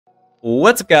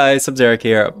What's up guys, Sub-Zeric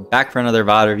here, back for another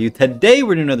VOD review. Today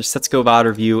we're doing another Setsuko VOD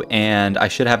review, and I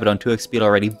should have it on 2x speed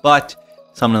already, but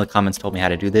someone in the comments told me how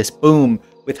to do this. Boom!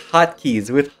 With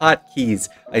hotkeys,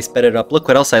 I sped it up. Look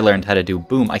what else I learned how to do.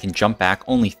 Boom, I can jump back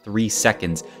only 3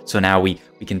 seconds. So now we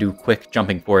can do quick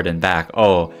jumping forward and back.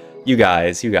 Oh, you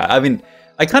guys. I mean,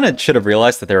 I kind of should have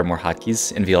realized that there were more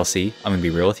hotkeys in VLC. I'm gonna be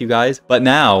real with you guys. But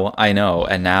now I know,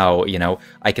 and now, you know,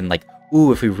 I can like,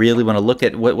 ooh, if we really want to look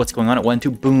at what's going on at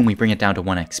 1-2, boom, we bring it down to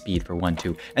 1x speed for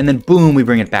 1-2. And then boom, we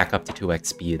bring it back up to 2x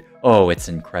speed. Oh, it's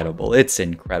incredible. It's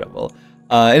incredible.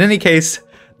 In any case,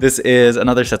 this is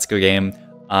another Setsuko game.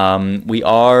 We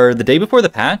are the day before the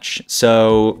patch,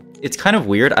 so it's kind of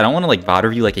weird. I don't want to like VOD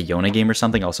review like a Yona game or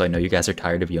something. Also, I know you guys are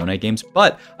tired of Yona games,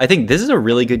 but I think this is a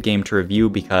really good game to review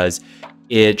because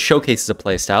it showcases a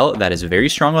playstyle that is very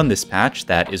strong on this patch.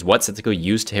 That is what Setsuko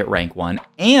used to hit rank 1,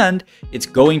 and it's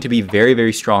going to be very,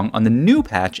 very strong on the new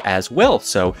patch as well.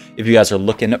 So if you guys are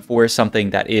looking for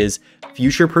something that is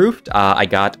future-proofed, I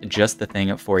got just the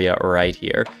thing for you right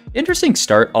here. Interesting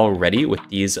start already with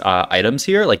these items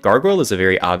here. Like Gargoyle is a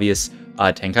very obvious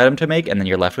tank item to make, and then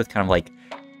you're left with kind of like,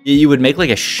 you would make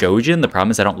like a Shojin. The problem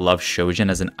is I don't love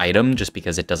Shojin as an item just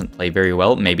because it doesn't play very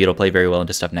well. Maybe it'll play very well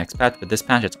into stuff next patch, but this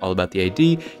patch, it's all about the AD.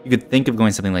 You could think of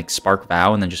going something like Spark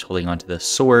Vow and then just holding onto the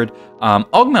sword.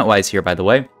 Augment-wise here, by the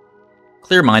way,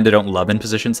 Clear Mind I don't love in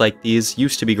positions like these.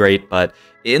 Used to be great, but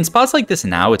in spots like this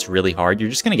now, it's really hard.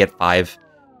 You're just going to get 5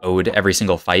 Ode every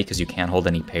single fight because you can't hold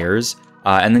any pairs.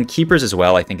 And then Keepers as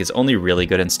well, I think, is only really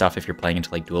good in stuff if you're playing into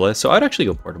like Duelists. So I'd actually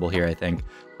go Portable here, I think.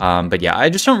 But yeah, I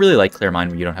just don't really like Clear Mind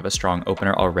when you don't have a strong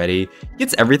opener already. He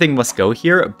gets Everything Must Go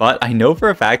here, but I know for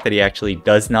a fact that he actually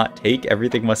does not take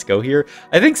Everything Must Go here.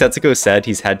 I think Setsuko said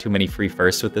he's had too many free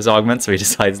firsts with this augment, so he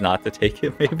decides not to take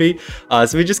it maybe.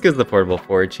 So he just goes the Portable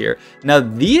Forge here. Now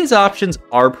these options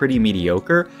are pretty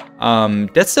mediocre.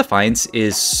 Death's Defiance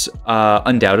is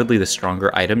undoubtedly the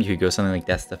stronger item. You could go something like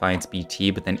Death's Defiance BT,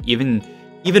 but then even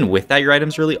with that, your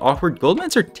item's really awkward.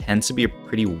 Goldmancer tends to be a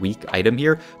pretty weak item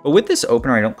here, but with this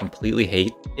opener, I don't completely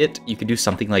hate it. You could do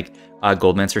something like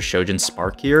Goldmancer Shojin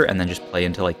Spark here, and then just play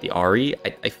into like the Ari.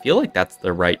 I feel like that's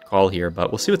the right call here,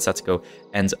 but we'll see what Setsuko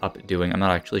ends up doing. I'm not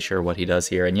actually sure what he does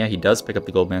here, and yeah, he does pick up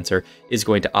the Goldmancer, is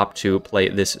going to opt to play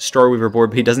this Storyweaver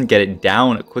board, but he doesn't get it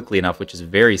down quickly enough, which is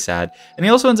very sad. And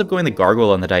he also ends up going the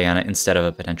Gargoyle on the Diana instead of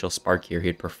a potential Spark here.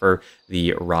 He'd prefer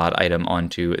the Rod item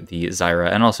onto the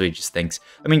Zyra, and also he just thinks,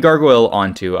 I mean, Gargoyle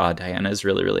onto Diana is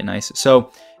really, really nice.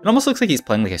 So it almost looks like he's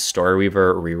playing like a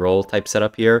Storyweaver reroll type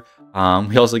setup here.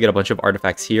 We also get a bunch of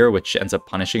artifacts here, which ends up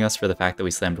punishing us for the fact that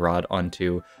we slammed Rod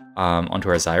onto our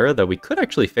Zyra, though we could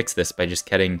actually fix this by just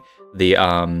getting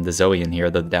the Zoe in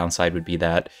here. The downside would be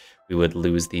that we would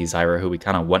lose the Zyra, who we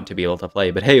kind of want to be able to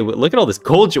play. But hey, look at all this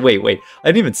gold. Wait, I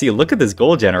didn't even see. Look at this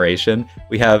gold generation.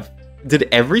 We have, did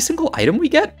every single item we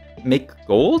get make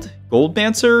gold?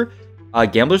 Goldmancer,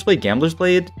 Gambler's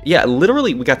Blade. Yeah,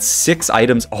 literally, we got 6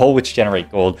 items, all which generate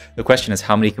gold. The question is,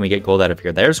 how many can we get gold out of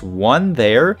here? There's 1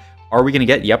 there. Are we going to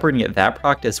get, yep, we're going to get that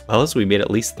proc as well. So we made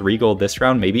at least 3 gold this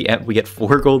round. Maybe we get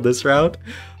 4 gold this round.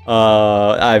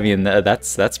 I mean,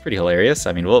 that's pretty hilarious.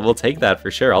 I mean, we'll take that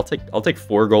for sure. I'll take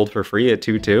 4 gold for free at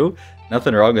 2-2.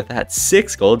 Nothing wrong with that.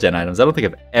 6 gold gen items. I don't think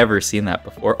I've ever seen that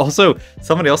before. Also,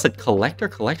 somebody else said collector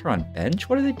on bench.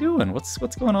 What are they doing? What's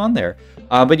going on there?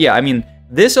 But yeah, I mean,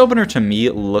 this opener to me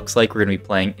looks like we're going to be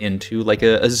playing into like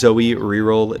a Zoe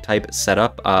reroll type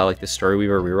setup, like the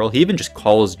Storyweaver reroll. He even just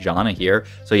calls Janna here.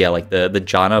 So yeah, like the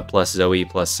Janna plus Zoe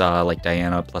plus like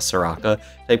Diana plus Soraka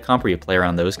type comp where you play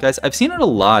around those guys. I've seen it a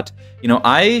lot. You know,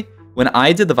 when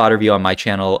I did the VOD review on my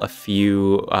channel a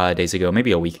few days ago,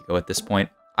 maybe a week ago at this point,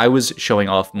 I was showing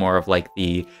off more of like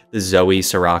the Zoe,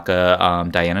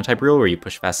 Soraka, Diana type reroll where you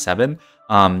push fast 7.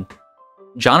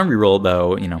 Janna reroll,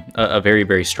 though, you know, a very,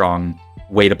 very strong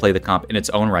way to play the comp in its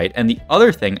own right. And the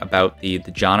other thing about the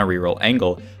Janna reroll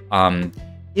angle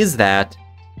is that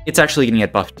it's actually going to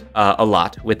get buffed a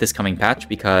lot with this coming patch,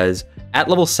 because at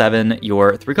level 7,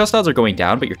 your 3-cost odds are going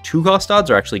down, but your 2-cost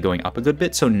odds are actually going up a good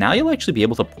bit. So now you'll actually be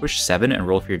able to push 7 and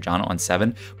roll for your Janna on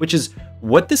 7, which is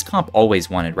what this comp always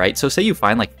wanted, right? So say you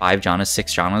find like 5 Jannas,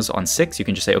 6 Jannas on 6, you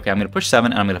can just say, okay, I'm going to push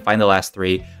 7, and I'm going to find the last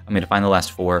 3, I'm going to find the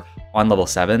last 4 on level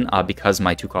 7, because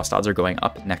my 2-cost odds are going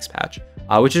up next patch,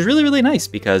 which is really, really nice,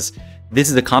 because this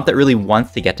is a comp that really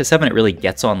wants to get to 7. It really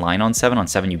gets online on 7. On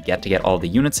 7, you get to get all the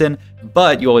units in,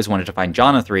 but you always wanted to find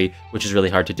Janna 3, which is really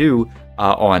hard to do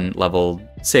on level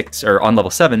 6 or on level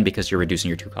 7 because you're reducing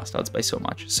your 2-cost odds by so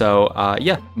much. So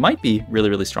yeah, might be really,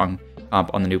 really strong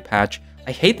comp on the new patch.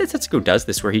 I hate that Setsuko does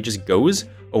this, where he just goes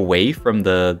away from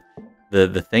the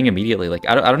thing immediately. Like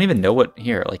I don't even know what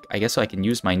here. Like I guess I can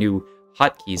use my new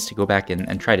hotkeys to go back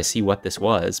and try to see what this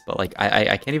was, but like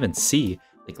I can't even see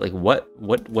like what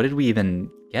did we even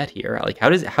get here? Like how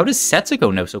does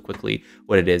Setsuko know so quickly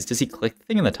what it is? Does he click the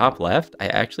thing in the top left? I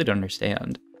actually don't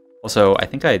understand. Also, I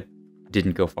think I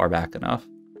didn't go far back enough.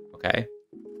 Okay.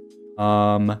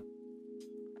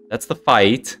 That's the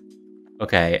fight.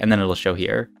 Okay, and then it'll show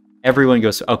here. Everyone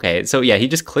goes, okay, so yeah, he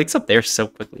just clicks up there so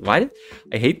quickly. Why did,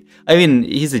 I mean,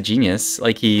 he's a genius.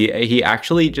 Like, he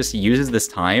actually just uses this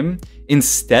time,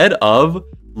 instead of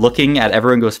looking at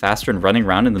everyone goes faster and running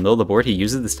around in the middle of the board, he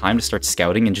uses this time to start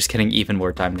scouting and just getting even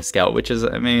more time to scout, which is,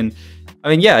 I mean,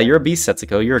 yeah, you're a beast,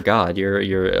 Setsuko, you're a god,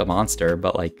 you're a monster,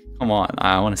 but like, come on,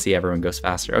 I want to see everyone goes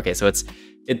faster. Okay, so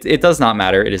it does not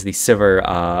matter. It is the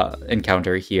Sivir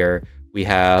encounter here. We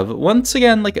have, once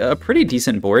again, like a pretty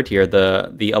decent board here.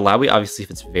 The Alawi obviously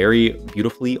fits very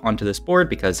beautifully onto this board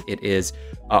because it is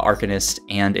Arcanist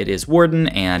and it is Warden,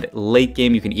 and late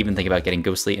game you can even think about getting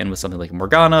Ghostly in with something like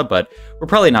Morgana, but we're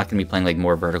probably not going to be playing like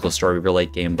more vertical story real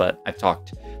late game, but I've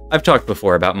talked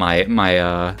before about my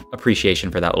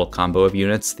appreciation for that little combo of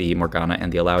units, the Morgana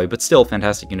and the Alawi, but still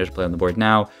fantastic unit to play on the board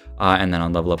now. And then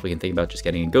on level up, we can think about just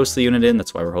getting a Ghostly unit in.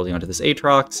 That's why we're holding onto this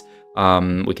Aatrox.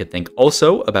 We could think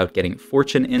also about getting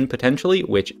Fortune in potentially,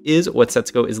 which is what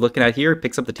Setsuko is looking at here.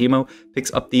 Picks up the Teemo,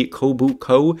 picks up the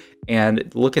Kobuko,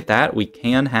 and look at that. We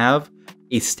can have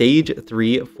a stage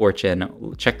 3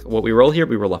 Fortune. Check what we roll here.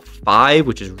 We roll a 5,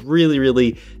 which is really,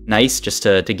 really nice, just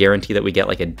to guarantee that we get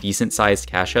like a decent sized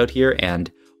cash out here.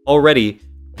 And already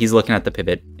he's looking at the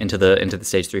pivot into the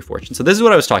stage 3 Fortune. So this is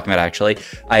what I was talking about, actually.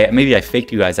 Maybe I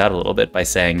faked you guys out a little bit by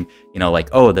saying, you know, like,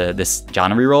 oh, this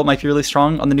Janna reroll might be really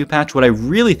strong on the new patch. What I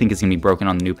really think is going to be broken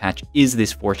on the new patch is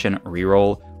this Fortune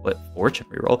reroll. What Fortune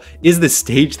reroll? Is this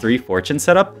stage 3 Fortune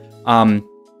setup.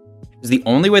 Is the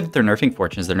only way that they're nerfing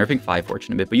Fortune is they're nerfing 5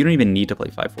 Fortune a bit, but you don't even need to play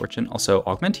 5 Fortune. Also,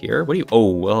 Augment here. What do you...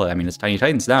 Oh, well, I mean, it's Tiny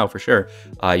Titans now, for sure.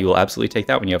 You will absolutely take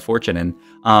that when you have Fortune in.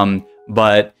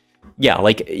 But... yeah,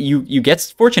 like, you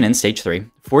get Fortune in stage 3.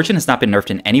 Fortune has not been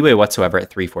nerfed in any way whatsoever at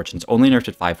 3 Fortune. It's only nerfed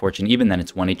at 5 Fortune. Even then,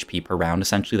 it's 1 HP per round,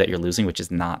 essentially, that you're losing, which is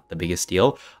not the biggest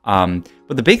deal.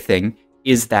 But the big thing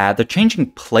is that they're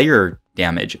changing player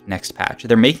damage next patch.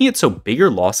 They're making it so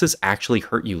bigger losses actually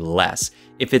hurt you less.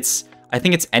 If it's... I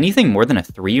think it's anything more than a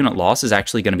 3-unit loss is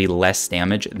actually going to be less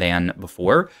damage than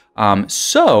before.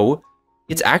 So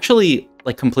it's actually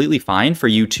like completely fine for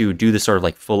you to do this sort of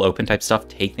like full open type stuff,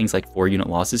 take things like 4-unit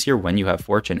losses here when you have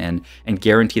Fortune and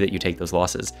guarantee that you take those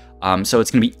losses. So it's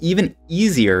going to be even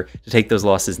easier to take those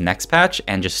losses next patch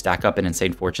and just stack up an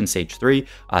insane Fortune stage 3.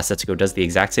 Setsuko does the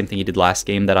exact same thing he did last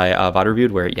game that I VOD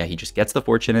reviewed, where yeah, he just gets the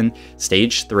Fortune in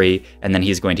stage 3, and then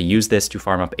he's going to use this to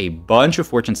farm up a bunch of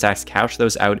Fortune stacks, cash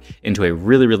those out into a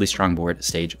really, really strong board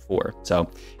stage 4.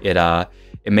 So it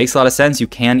makes a lot of sense. You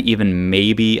can even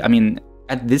maybe, I mean,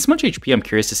 at this much HP, I'm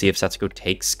curious to see if Setsuko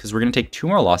takes, because we're going to take 2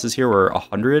 more losses here. We're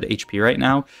 100 HP right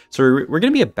now. So we're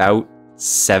going to be about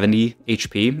 70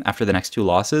 HP after the next 2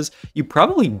 losses. You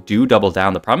probably do double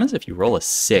down. The problem is if you roll a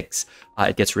 6,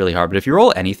 it gets really hard. But if you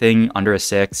roll anything under a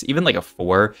 6, even like a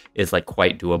 4 is like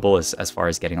quite doable as far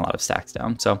as getting a lot of stacks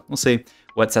down. So we'll see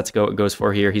what Setsuko goes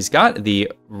for here. He's got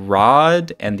the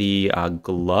Rod and the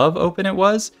Glove open, it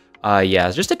was. Yeah,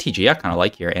 it's just a TG I kind of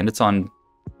like here. And it's on...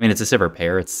 I mean, it's a Sivir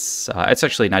pair. It's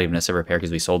actually not even a Sivir pair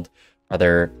because we sold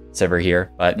other Sivir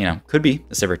here, but you know, could be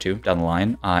a Sivir 2 down the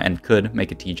line, and could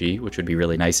make a TG, which would be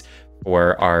really nice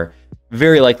for our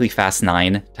very likely fast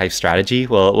 9 type strategy.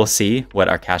 We'll see what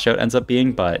our cash out ends up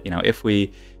being, but you know, if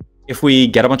we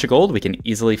get a bunch of gold, we can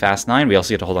easily fast 9. We also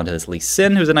get to hold on to this Lee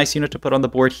Sin, who's a nice unit to put on the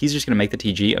board. He's just going to make the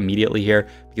TG immediately here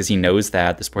because he knows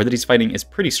that the board that he's fighting is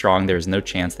pretty strong. There's no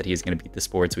chance that he's going to beat this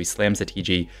board, so he slams the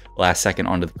TG last second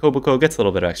onto the Kobuko, gets a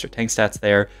little bit of extra tank stats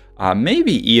there.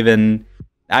 Maybe even...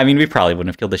 I mean, we probably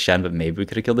wouldn't have killed the Shen, but maybe we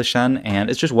could have killed the Shen. And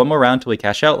it's just one more round till we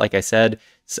cash out. Like I said,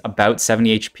 it's about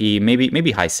 70 HP,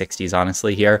 maybe high 60s,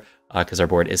 honestly, here, because our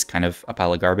board is kind of a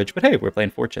pile of garbage. But hey, we're playing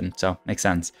Fortune, so makes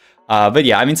sense. But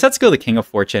yeah, I mean, Setsuko, the king of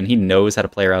Fortune, he knows how to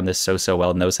play around this so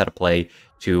well, knows how to play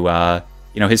to,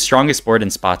 you know, his strongest board in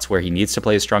spots where he needs to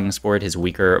play his strongest board, his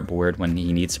weaker board when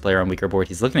he needs to play around weaker board.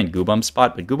 He's looking at Goobum's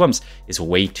spot, but Goobum's is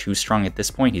way too strong at this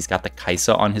point. He's got the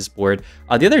Kaisa on his board.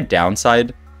 The other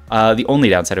downside... the only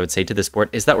downside I would say to this board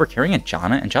is that we're carrying a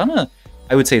Janna, and Janna,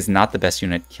 I would say, is not the best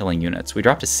unit killing units. We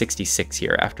dropped to 66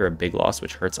 here after a big loss,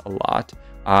 which hurts a lot.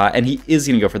 And he is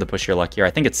going to go for the push your luck here. I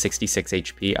think it's 66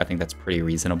 HP. I think that's pretty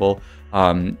reasonable.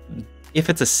 If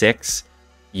it's a 6,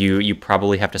 you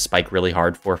probably have to spike really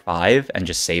hard for 5 and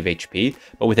just save HP.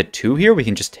 But with a 2 here, we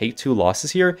can just take 2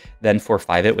 losses here, then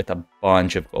 4-5 it with a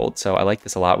bunch of gold. So I like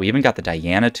this a lot. We even got the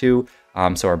Diana too.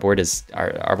 So our board's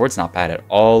not bad at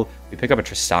all. We pick up a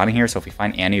Tristana here, so if we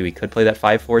find Annie, we could play that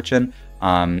 5 fortune.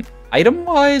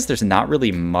 Item-wise, there's not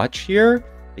really much here.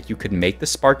 Like, you could make the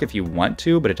Spark if you want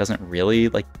to, but it doesn't really,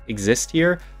 like, exist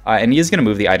here. And he is going to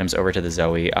move the items over to the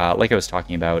Zoe. Like I was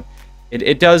talking about,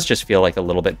 it does just feel like a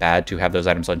little bit bad to have those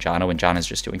items on Janna when Janna's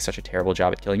just doing such a terrible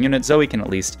job at killing units. Zoe can at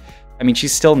least, I mean,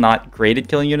 she's still not great at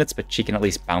killing units, but she can at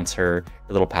least bounce her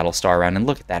little paddle star around. And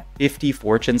look at that, 50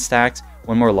 fortune stacks.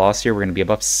 One more loss here, we're going to be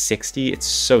above 60. It's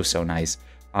so, so nice.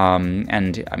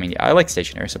 And I mean, yeah, I like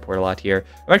stationary support a lot here.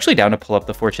 I'm actually down to pull up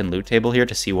the fortune loot table here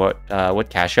to see what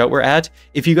cash out we're at.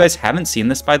 If you guys haven't seen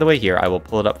this, by the way, here, I will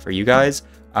pull it up for you guys.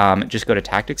 Just go to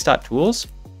tactics.tools,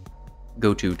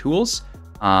 go to tools,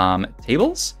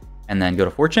 tables, and then go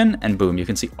to fortune, and boom, you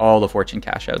can see all the fortune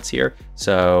cash outs here.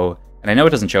 So, and I know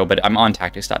it doesn't show, but I'm on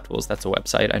tactics.tools. That's a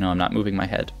website. I know I'm not moving my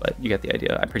head, but you get the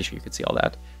idea. I'm pretty sure you could see all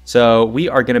that. So we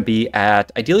are going to be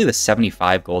at ideally the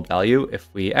 75 gold value.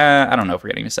 If we, I don't know if we're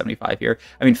getting to 75 here.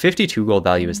 I mean, 52 gold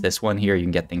value is this one here. You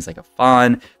can get things like a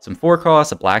fawn, some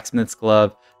 4-cross, a blacksmith's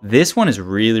glove. This one is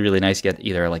really, really nice. You get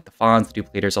either like the fawns, the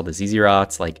duplicators, all the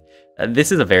Zizirats. Like,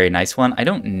 this is a very nice one. I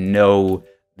don't know,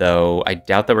 though. I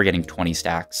doubt that we're getting 20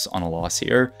 stacks on a loss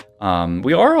here.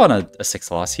 We are on a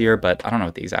 6 loss here, but I don't know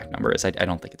what the exact number is. I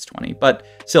don't think it's 20, but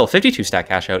still 52 stack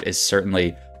cash out is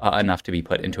certainly enough to be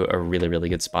put into a really, really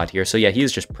good spot here. So yeah, he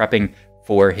is just prepping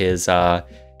for his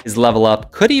level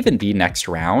up. Could even be next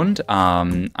round.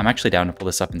 I'm actually down to pull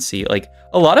this up and see. Like,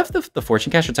 a lot of the fortune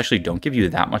cash outs actually don't give you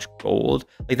that much gold.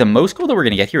 Like, the most gold that we're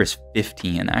going to get here is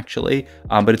 15, actually.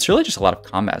 But it's really just a lot of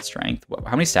combat strength.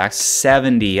 How many stacks?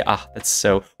 70. Ah, that's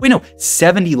so... Wait, no.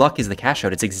 70 luck is the cash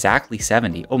out. It's exactly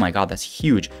 70. Oh my god, that's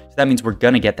huge. So that means we're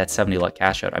going to get that 70 luck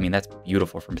cash out. I mean, that's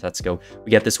beautiful from Setsuko.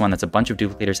 We get this one that's a bunch of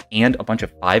duplicators and a bunch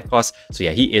of 5 costs. So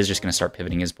yeah, he is just going to start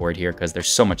pivoting his board here because there's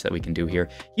so much that we can do here.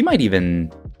 He might even...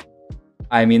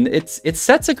 I mean, it's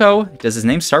Setsuko. Does his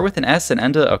name start with an S and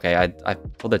end a... Okay, I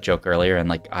pulled that joke earlier, and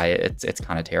like it's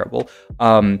kind of terrible.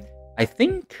 I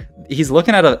think he's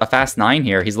looking at a fast 9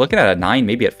 here. He's looking at a 9,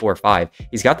 maybe at 4 or 5.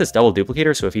 He's got this double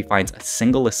duplicator, so if he finds a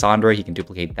single Lissandra, he can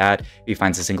duplicate that. If he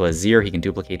finds a single Azir, he can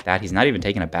duplicate that. He's not even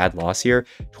taking a bad loss here.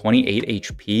 28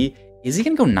 HP. Is he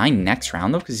going to go 9 next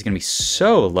round, though? Because he's going to be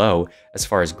so low as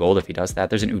far as gold if he does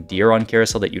that. There's an Udyr on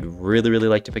Carousel that you'd really, really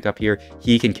like to pick up here.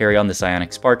 He can carry on the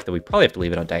Ionic Spark, though we probably have to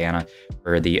leave it on Diana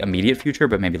for the immediate future,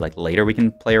 but maybe like later we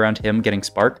can play around him getting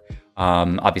Spark.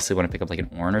 Obviously want to pick up like an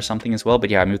Ornn or something as well. But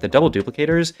yeah, I mean, with the double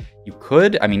duplicators, you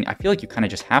could, I mean, I feel like you kind of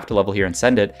just have to level here and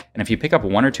send it. And if you pick up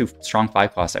 1 or 2 strong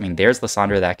 5 costs, I mean, there's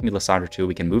Lissandra, that can be Lissandra too.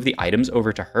 We can move the items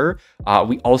over to her.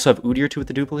 We also have Udyr too with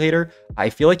the duplicator. I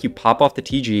feel like you pop off the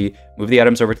TG, move the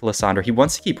items over to Lissandra. He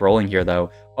wants to keep rolling here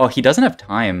though. Oh, he doesn't have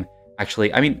time,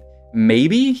 actually. I mean,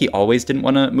 maybe he always didn't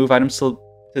want to move items to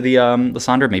the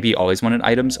Lissandra. Maybe he always wanted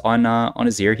items on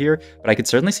Azir here, but I could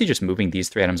certainly see just moving these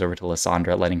 3 items over to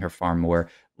Lissandra, letting her farm more.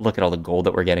 Look at all the gold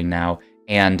that we're getting now.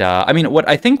 And I mean, what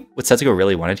Setsuko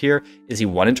really wanted here is he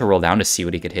wanted to roll down to see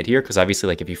what he could hit here, because obviously,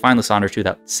 like, if you find Lissandra too,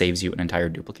 that saves you an entire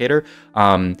duplicator.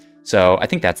 So I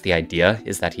think that's the idea,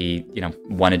 is that he, you know,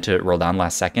 wanted to roll down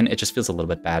last second. It just feels a little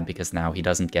bit bad because now he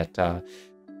doesn't get,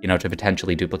 you know, to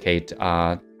potentially duplicate,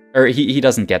 or he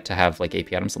doesn't get to have like AP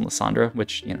items on Lissandra,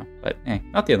 which, you know, but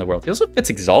not the end of the world. He also fits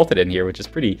Exalted in here, which is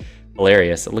pretty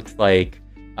hilarious. It looks like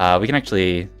we can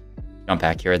actually jump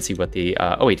back here and see what the,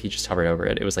 oh wait, he just hovered over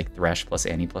it. It was like Thresh plus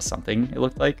Annie plus something, it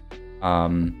looked like.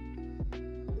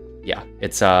 Yeah,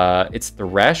 it's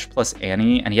Thresh plus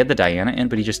Annie, and he had the Diana in,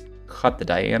 but he just cut the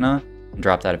Diana and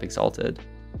dropped out of Exalted.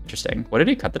 Interesting. What did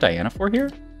he cut the Diana for here?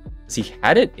 Because he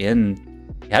had it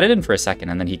in for a second,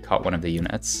 and then he cut one of the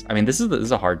units. I mean, this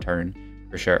is a hard turn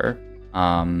for sure.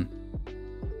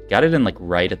 Got it in like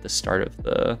right at the start of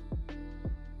the...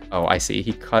 Oh, I see.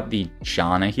 He cut the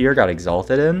Janna here, got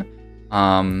Exalted in.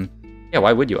 Yeah,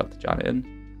 why would you want the Janna in?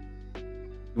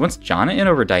 He wants Janna in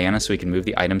over Diana so he can move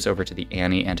the items over to the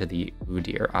Annie and to the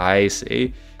Udyr. I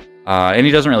see. And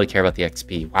he doesn't really care about the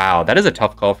XP. Wow, that is a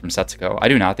tough call from Setsuko. I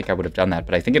do not think I would have done that,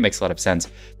 but I think it makes a lot of sense.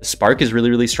 The Spark is really,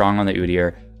 really strong on the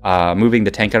Udyr. Moving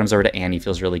the tank items over to Annie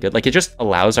feels really good. Like, it just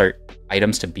allows our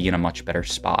items to be in a much better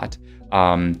spot.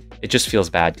 It just feels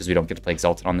bad because we don't get to play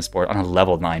Exalted on this board, on a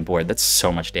level 9 board. That's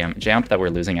so much damage amp that we're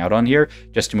losing out on here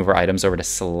just to move our items over to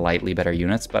slightly better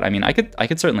units. But I mean, I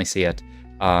could certainly see it.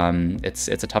 It's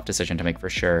a tough decision to make for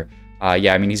sure.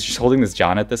 Yeah, I mean, he's just holding this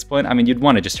John at this point. I mean, you'd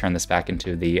want to just turn this back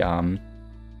into the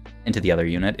other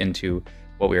unit, into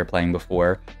what we were playing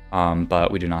before,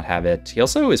 but we do not have it. He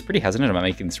also is pretty hesitant about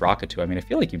making this Soraka too. I mean, I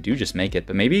feel like you do just make it,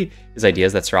 but maybe his idea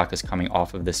is that Soraka's coming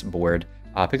off of this board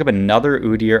Pick up another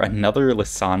Udyr, another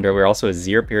Lissandra. We're also a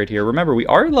Zero period here. Remember, we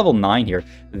are level 9 here.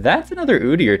 That's another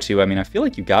Udyr too. I mean, I feel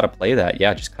like you gotta play that.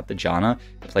 Yeah, just cut the Janna,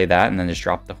 play that, and then just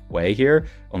drop the Hui here.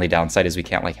 Only downside is we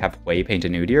can't like have Hui paint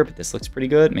an Udyr, but this looks pretty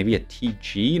good. Maybe a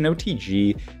TG? No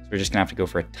TG. So we're just gonna have to go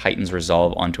for a Titan's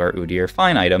Resolve onto our Udyr.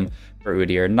 Fine item for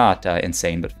Udyr. Not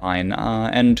insane, but fine.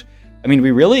 And I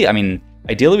mean,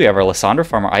 ideally, we have our Lissandra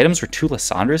farmer items for 2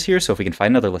 Lissandras here, so if we can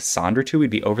find another Lissandra 2, we'd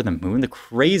be over the moon. The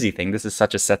crazy thing, this is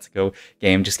such a Setsuko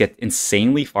game, just get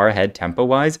insanely far ahead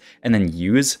tempo-wise, and then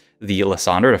use the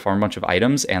Lissandra to farm a bunch of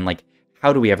items, and like,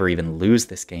 how do we ever even lose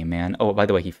this game, man? Oh, by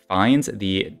the way, he finds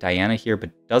the Diana here,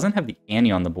 but doesn't have the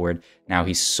Annie on the board. Now,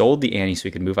 he sold the Annie so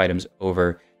he could move items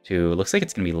over to, looks like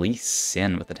it's going to be Lee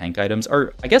Sin with the tank items,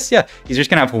 or I guess, yeah, he's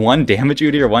just going to have 1 damage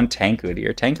Udyr, 1 tank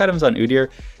Udyr. Tank items on Udyr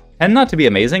tend not to be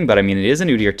amazing, but I mean, it is an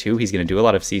Udyr too. He's going to do a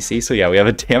lot of CC. So yeah, we have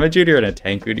a damage Udyr and a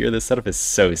tank Udyr. This setup is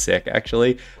so sick,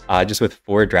 actually. Just with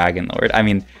 4 Dragon Lord. I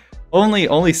mean, only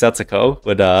Setsuko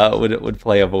would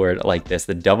play a board like this.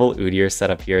 The double Udyr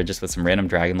setup here, just with some random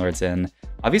Dragon Lords in.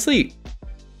 Obviously,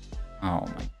 oh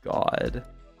my god.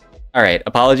 All right,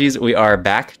 apologies. We are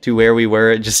back to where we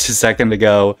were just a second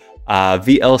ago.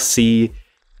 VLC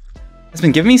has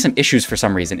been giving me some issues for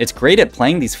some reason. It's great at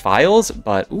playing these files,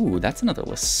 but ooh, that's another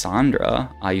Lissandra.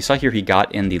 You saw here he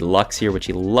got in the Lux here, which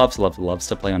he loves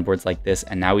to play on boards like this,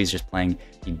 and now he's just playing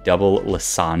the double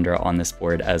Lissandra on this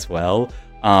board as well.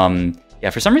 Yeah,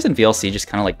 for some reason VLC just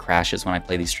kind of like crashes when I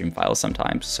play these stream files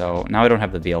sometimes. So now I don't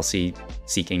have the VLC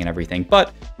seeking and everything,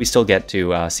 but we still get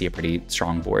to see a pretty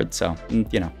strong board. So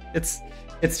you know, it's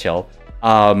chill.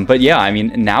 But yeah, I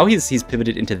mean, now he's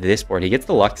pivoted into this board. He gets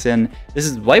the Lux in. This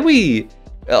is why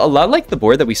a lot like the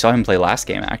board that we saw him play last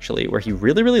game, actually, where he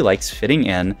really likes fitting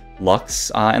in Lux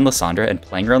and Lissandra and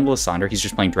playing around the Lissandra. He's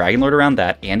just playing Dragon Lord around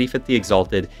that, and he fit the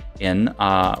Exalted in,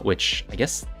 which I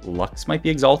guess Lux might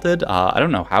be Exalted. I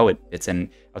don't know how it's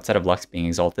in outside of Lux being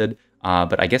Exalted.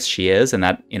 But I guess she is, and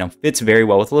that, you know, fits very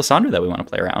well with the Lissandra that we want to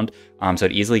play around. So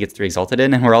it easily gets 3 Exalted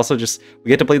in, and we're also we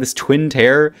get to play this Twin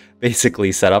Tear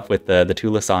basically set up with the 2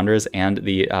 Lissandras and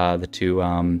the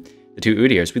two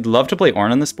Udyrs. We'd love to play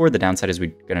Ornn on this board. The downside is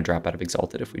we're going to drop out of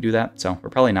Exalted if we do that, so we're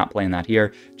probably not playing that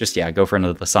here. Just, yeah, go for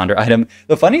another Lissandra item.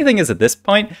 The funny thing is, at this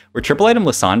point, we're triple item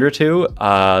Lissandra 2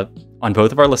 on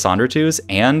both of our Lissandra 2s,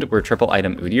 and we're triple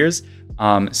item Udyrs.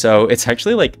 So it's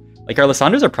actually like our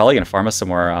Lissandras are probably going to farm us some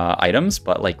more items,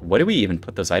 but like, what do we even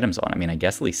put those items on? I mean, I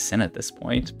guess Lee Sin at this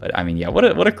point, but I mean, yeah,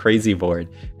 what a crazy board.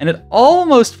 And it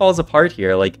almost falls apart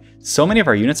here. Like, so many of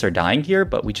our units are dying here,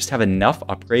 but we just have enough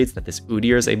upgrades that this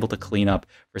Udyr is able to clean up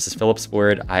versus Philip's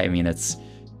board. I mean, it's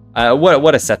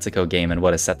what a Setsuko game and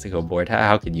what a Setsuko board.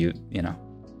 How could you know?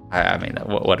 I mean,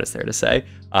 what is there to say?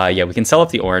 Yeah, we can sell off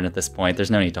the Ornn at this point.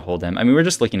 There's no need to hold him. I mean, we're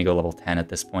just looking to go level 10 at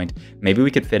this point. Maybe we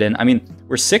could fit in. I mean,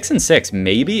 we're 6 and 6.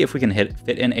 Maybe if we can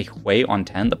fit in a Hui on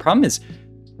 10. The problem is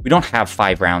we don't have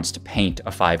 5 rounds to paint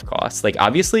a 5 cost. Like,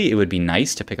 obviously, it would be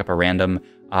nice to pick up a random,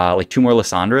 like 2 more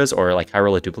Lissandras or like high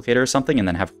roll a duplicator or something and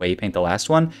then have Hui paint the last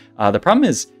one. The problem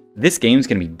is this game's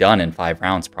going to be done in 5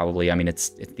 rounds probably. I mean,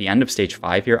 it's the end of stage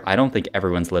 5 here. I don't think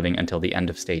everyone's living until the end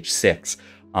of stage 6.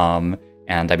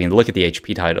 And I mean, look at the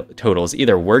HP totals.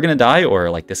 Either we're going to die or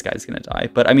like this guy's going to die.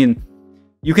 But I mean,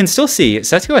 you can still see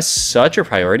Setsuko has such a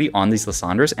priority on these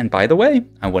Lissandras. And by the way,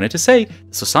 I wanted to say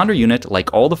this Lissandra unit,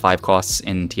 like all the 5 costs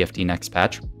in TFT next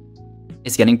patch,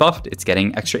 is getting buffed. It's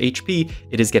getting extra HP.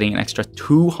 It is getting an extra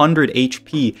 200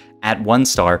 HP at 1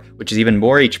 star, which is even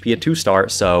more HP at 2 star.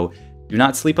 So do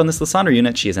not sleep on this Lissandra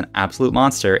unit. She is an absolute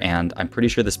monster, and I'm pretty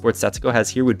sure the sports Setsuko has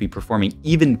here would be performing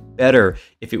even better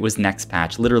if it was next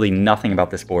patch. Literally nothing about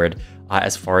this board,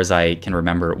 as far as I can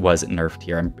remember, was nerfed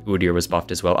here. Udyr was buffed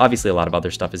as well. Obviously, a lot of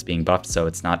other stuff is being buffed, so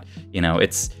it's not, you know,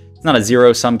 it's not a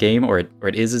zero-sum game, or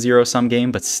it is a zero-sum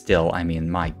game, but still, I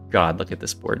mean, my god, look at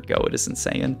this board go. It is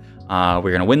insane. We're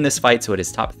going to win this fight, so it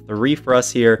is top 3 for us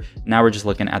here. Now we're just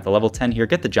looking at the level 10 here.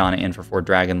 Get the Janna in for 4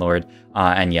 Dragon Lord,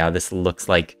 and yeah, this looks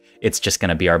like it's just going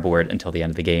to be our board until the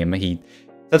end of the game.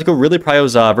 Setsuko really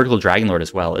pryos Vertical Dragon Lord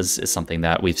as well, is something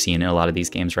that we've seen in a lot of these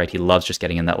games, right? He loves just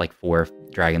getting in that like 4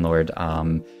 Dragon Lord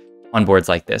on boards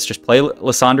like this. Just play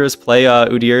Lissandras, play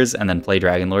Udyrs, and then play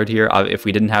Dragon Lord here. If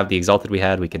we didn't have the Exalted we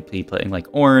had, we could be playing like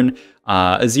Ornn,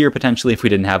 Azir potentially if we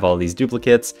didn't have all these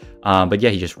duplicates. But yeah,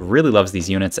 he just really loves these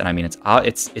units, and I mean,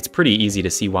 it's pretty easy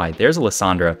to see why. There's a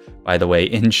Lissandra, by the way,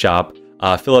 in shop.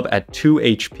 Philip at 2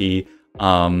 HP.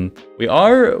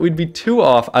 We'd be 2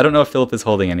 off. I don't know if Philip is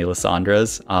holding any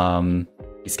Lissandras.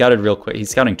 He scouted real quick. He's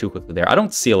scouting too quickly there. I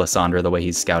don't see a Lissandra the way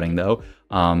he's scouting though.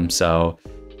 So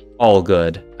all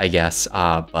good, I guess.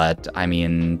 But I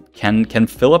mean, can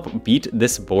Philip beat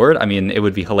this board? I mean, it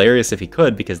would be hilarious if he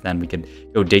could, because then we could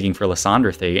go digging for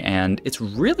Lysandra 3, and it's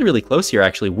really, really close here,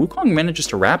 actually. Wukong manages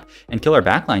to wrap and kill our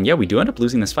backline. Yeah, we do end up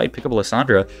losing this fight, pick up a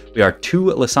Lysandra. We are 2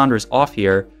 Lysandras off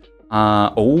here.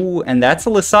 Oh, and that's a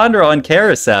Lysandra on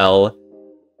Carousel.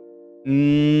 I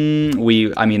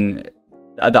mean,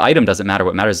 the item doesn't matter.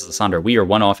 What matters is Lysandra. We are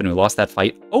 1 off, and we lost that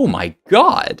fight. Oh my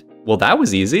god! Well, that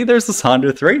was easy. There's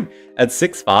Lysandra 3 at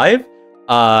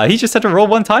 6-5. He just had to roll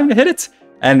 1 time to hit it.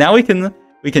 And now we can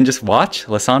just watch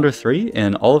Lysandra 3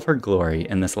 in all of her glory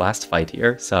in this last fight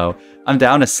here. So I'm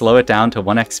down to slow it down to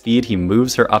 1x speed. He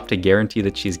moves her up to guarantee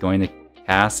that she's going to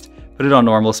cast. Put it on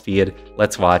normal speed.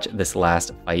 Let's watch this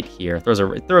last fight here. Throws a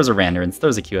Randerins,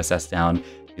 throws a QSS down.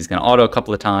 She's going to auto a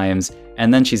couple of times,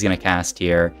 and then she's going to cast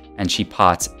here, and she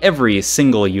pots every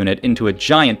single unit into a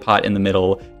giant pot in the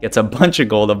middle, gets a bunch of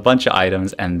gold, a bunch of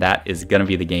items, and that is going to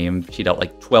be the game. She dealt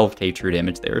like 12k true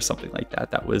damage there or something like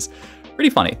that. That was pretty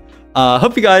funny.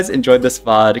 Hope you guys enjoyed this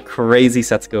VOD. Crazy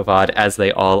Setsuko VOD, as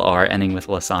they all are, ending with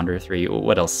Lysandra 3.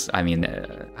 What else? I mean,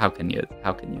 how can you?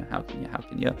 Hope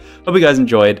you guys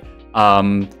enjoyed.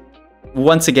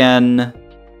 Once again,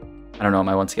 I don't know what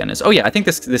my once again is. Oh yeah, I think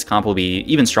this comp will be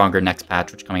even stronger next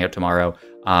patch, which is coming out tomorrow.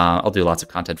 I'll do lots of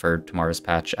content for tomorrow's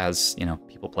patch as, you know,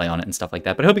 people play on it and stuff like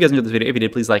that. But I hope you guys enjoyed this video. If you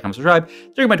did, please like, comment, subscribe.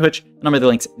 Check out my Twitch. The number of the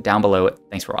links down below.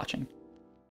 Thanks for watching.